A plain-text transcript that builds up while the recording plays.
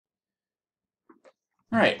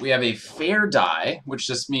All right, we have a fair die, which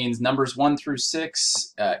just means numbers 1 through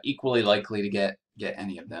 6 equally likely to get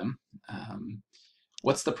any of them.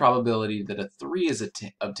 What's the probability that a 3 is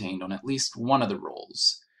obtained on at least one of the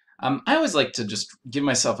rolls? I always like to just give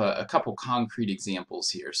myself a couple concrete examples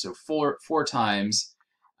here. So four times,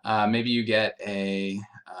 maybe you get a,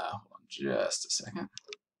 hold on just a second,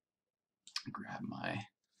 grab my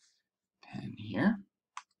pen here.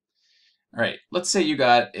 All right, let's say you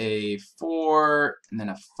got a 4, and then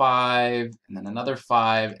a 5, and then another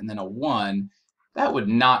 5, and then a 1. That would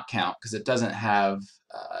not count because it doesn't have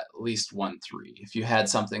at least one 3. If you had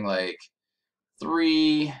something like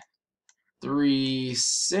 3, 3,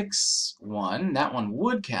 6, 1, that one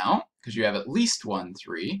would count because you have at least one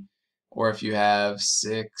 3. Or if you have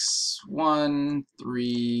 6, 1,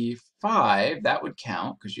 3, 5, that would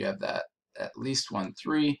count because you have that at least one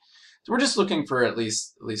 3. So we're just looking for at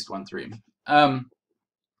least one 3.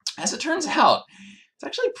 As it turns out, it's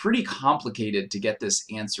actually pretty complicated to get this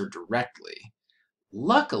answer directly.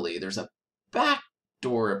 Luckily, there's a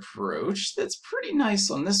backdoor approach that's pretty nice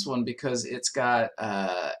on this one because it's got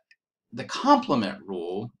the complement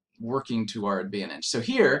rule working to our advantage. So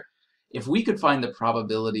here, if we could find the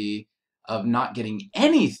probability of not getting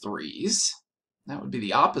any 3s, that would be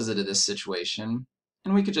the opposite of this situation,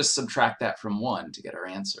 and we could just subtract that from 1 to get our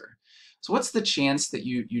answer. So what's the chance that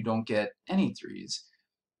you don't get any 3s?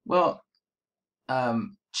 Well,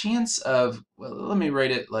 chance of, well, let me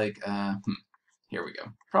write it like, here we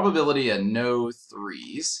go. Probability of no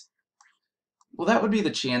 3s. Well, that would be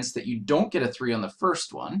the chance that you don't get a 3 on the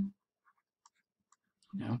first one,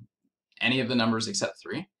 any of the numbers except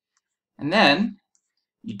 3. And then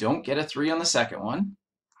you don't get a 3 on the second one,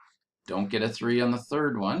 don't get a 3 on the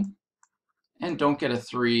third one, and don't get a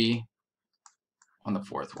 3 on the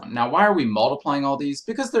fourth one. Now, why are we multiplying all these?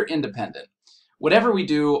 Because they're independent. Whatever we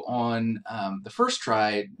do on the first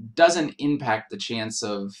try doesn't impact the chance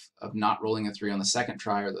of not rolling a 3 on the second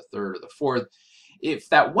try or the third or the fourth. If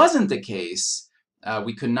that wasn't the case,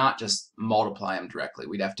 we could not just multiply them directly.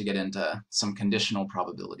 We'd have to get into some conditional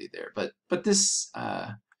probability there. But this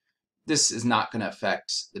is not going to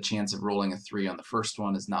affect the chance of rolling a 3 on the first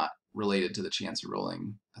one is not related to the chance of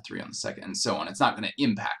rolling a 3 on the second, and so on. It's not going to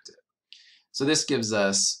impact it. So this gives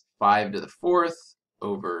us 5 to the 4th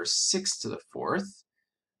over 6 to the 4th,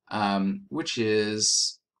 which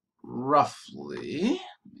is roughly,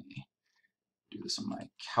 let me do this on my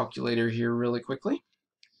calculator here really quickly.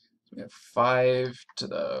 So we have 5 to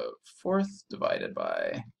the 4th divided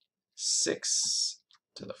by 6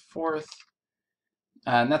 to the 4th,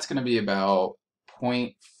 and that's going to be about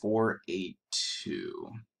 0.482.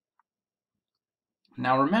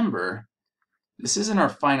 Now remember, this isn't our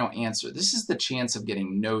final answer. This is the chance of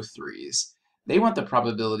getting no 3s. They want the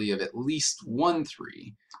probability of at least one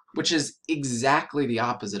 3, which is exactly the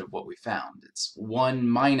opposite of what we found. It's 1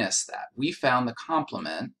 minus that. We found the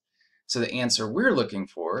complement, so the answer we're looking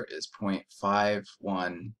for is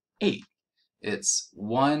 0.518. It's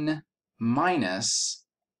 1 minus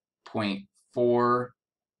 0.482.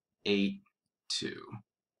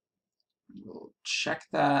 We'll check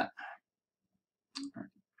that. All right.